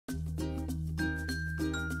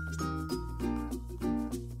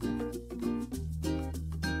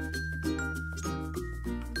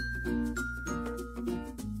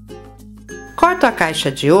Corto a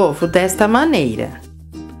caixa de ovo desta maneira.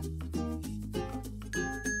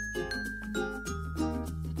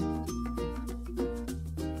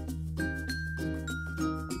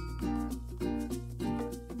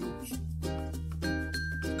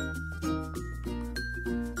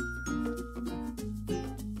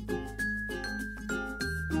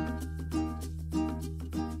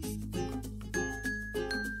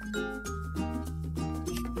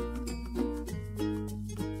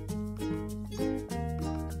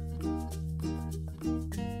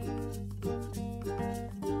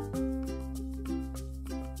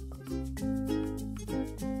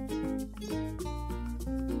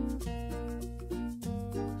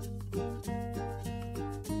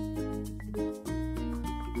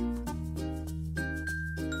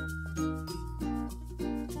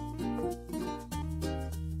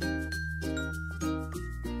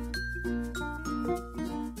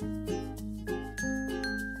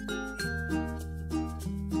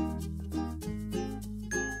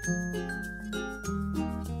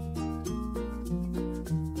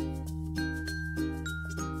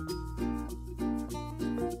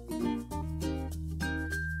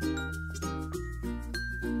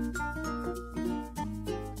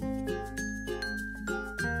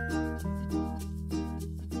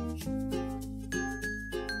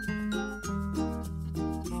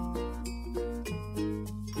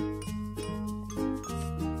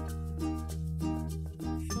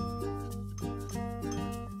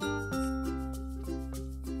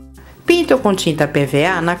 Pinto com tinta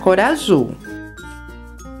PVA na cor azul.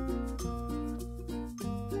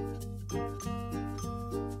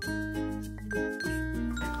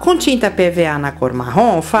 Com tinta PVA na cor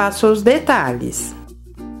marrom, faço os detalhes.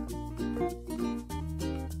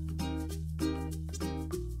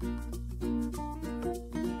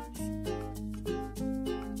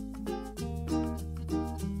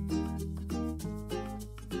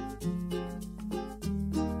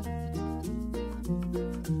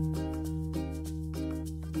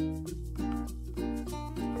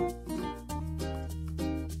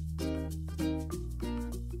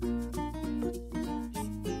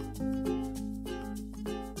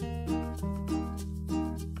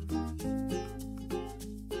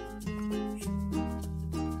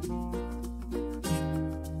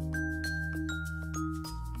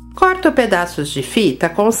 Corto pedaços de fita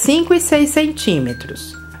com 5 e 6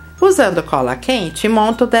 centímetros. Usando cola quente,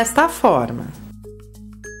 monto desta forma.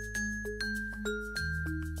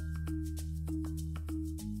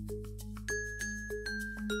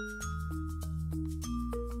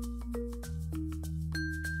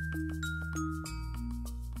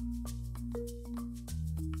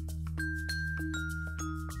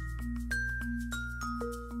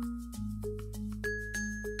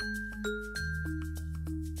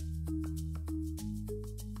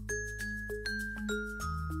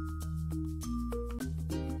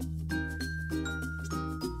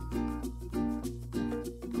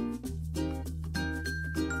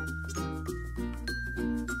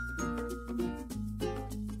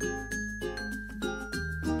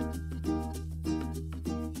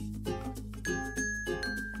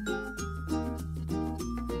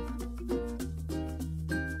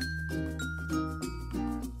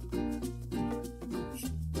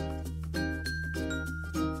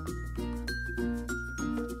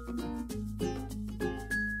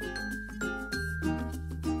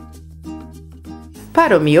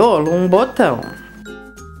 Para o miolo, um botão.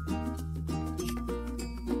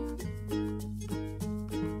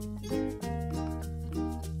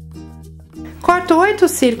 Corto 8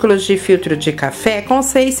 círculos de filtro de café com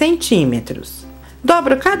 6 centímetros.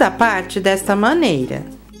 Dobro cada parte desta maneira.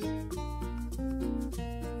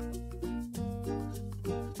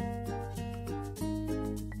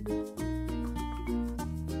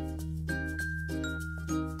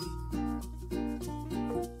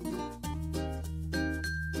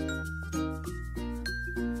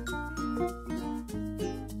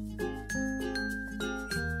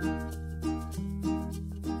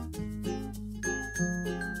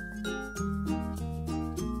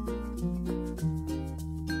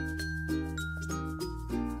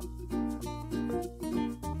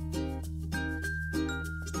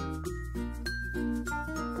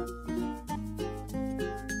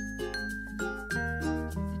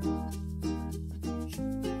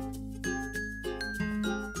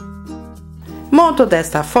 Monto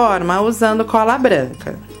desta forma usando cola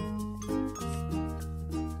branca.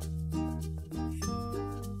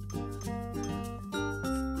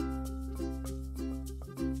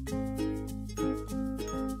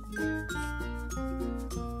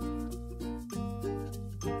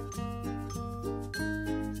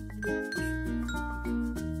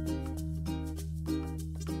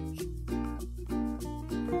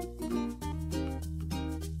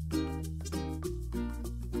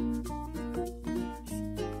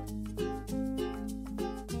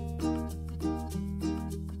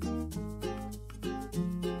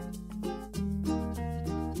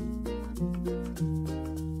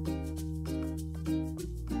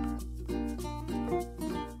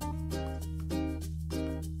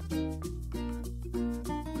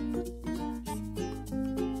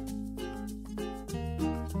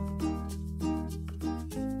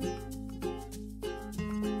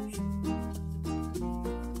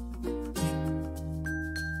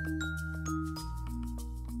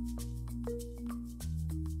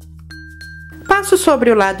 Faço sobre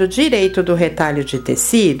o lado direito do retalho de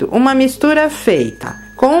tecido uma mistura feita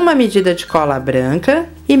com uma medida de cola branca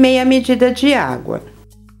e meia medida de água.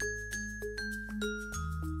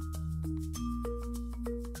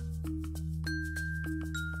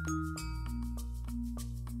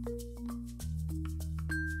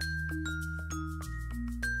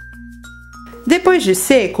 Depois de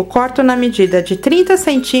seco, corto na medida de 30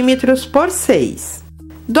 centímetros por 6.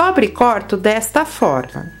 Dobro e corto desta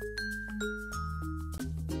forma.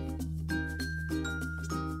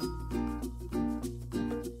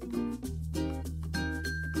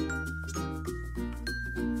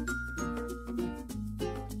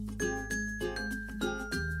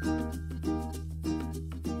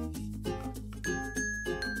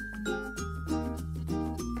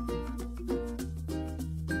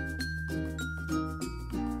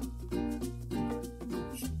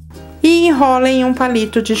 E enrola em um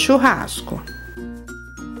palito de churrasco.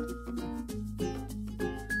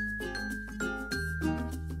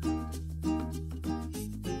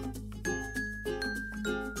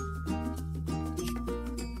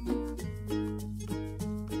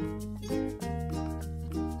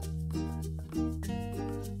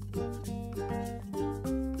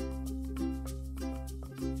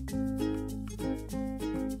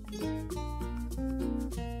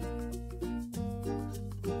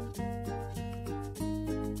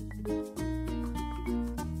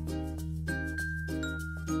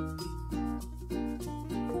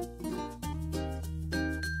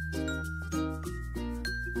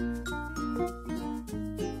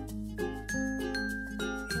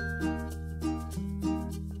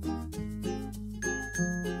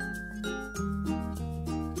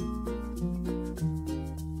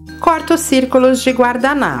 Corto círculos de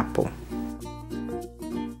guardanapo.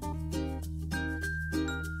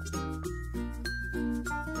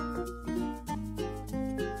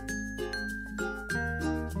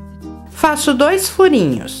 Faço 2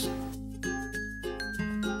 furinhos.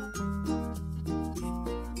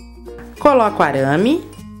 Coloco arame.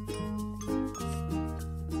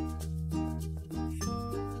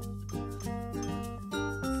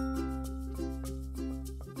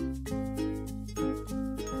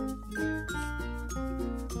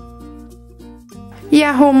 E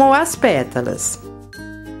arrumo as pétalas.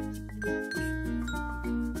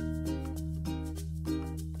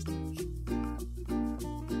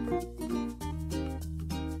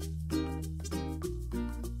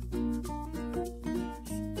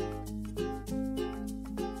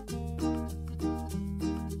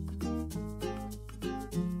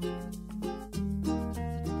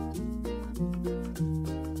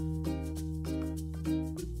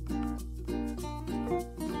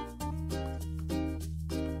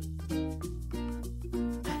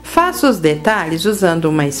 Faço os detalhes usando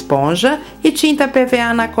uma esponja e tinta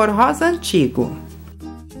PVA na cor rosa antigo.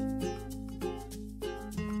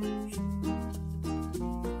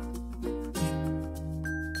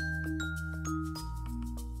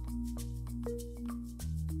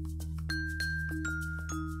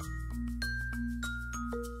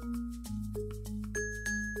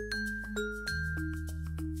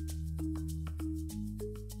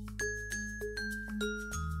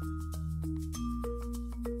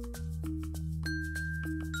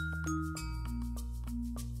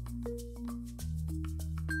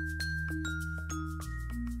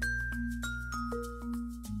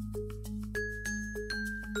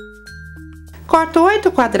 Corto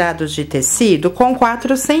 8 quadrados de tecido com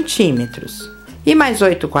 4 centímetros e mais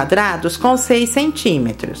 8 quadrados com 6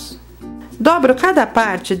 centímetros. Dobro cada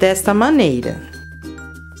parte desta maneira.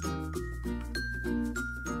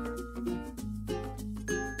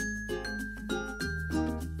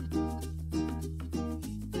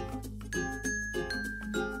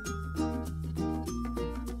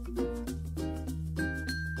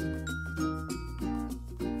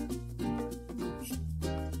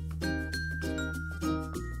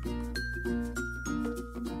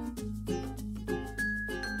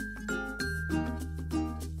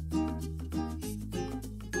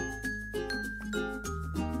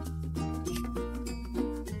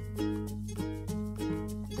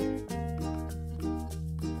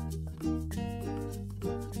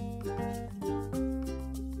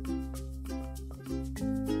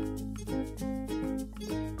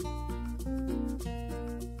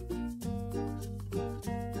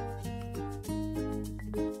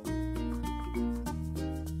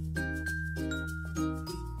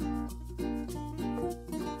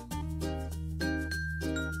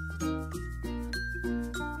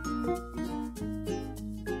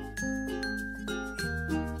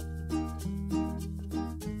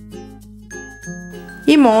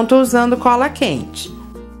 E monto usando cola quente.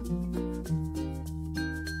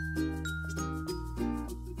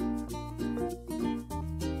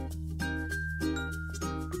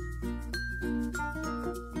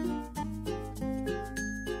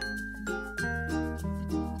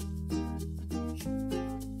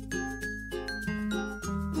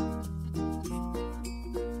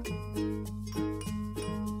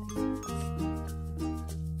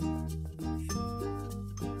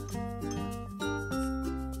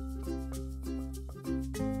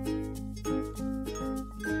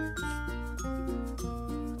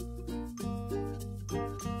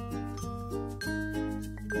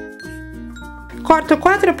 Corto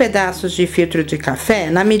 4 pedaços de filtro de café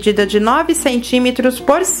na medida de 9 centímetros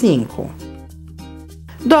por 5.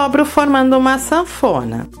 Dobro formando uma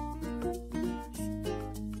sanfona.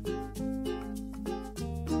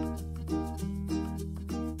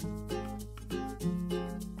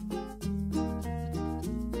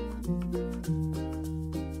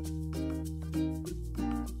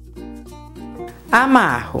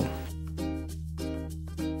 Amarro.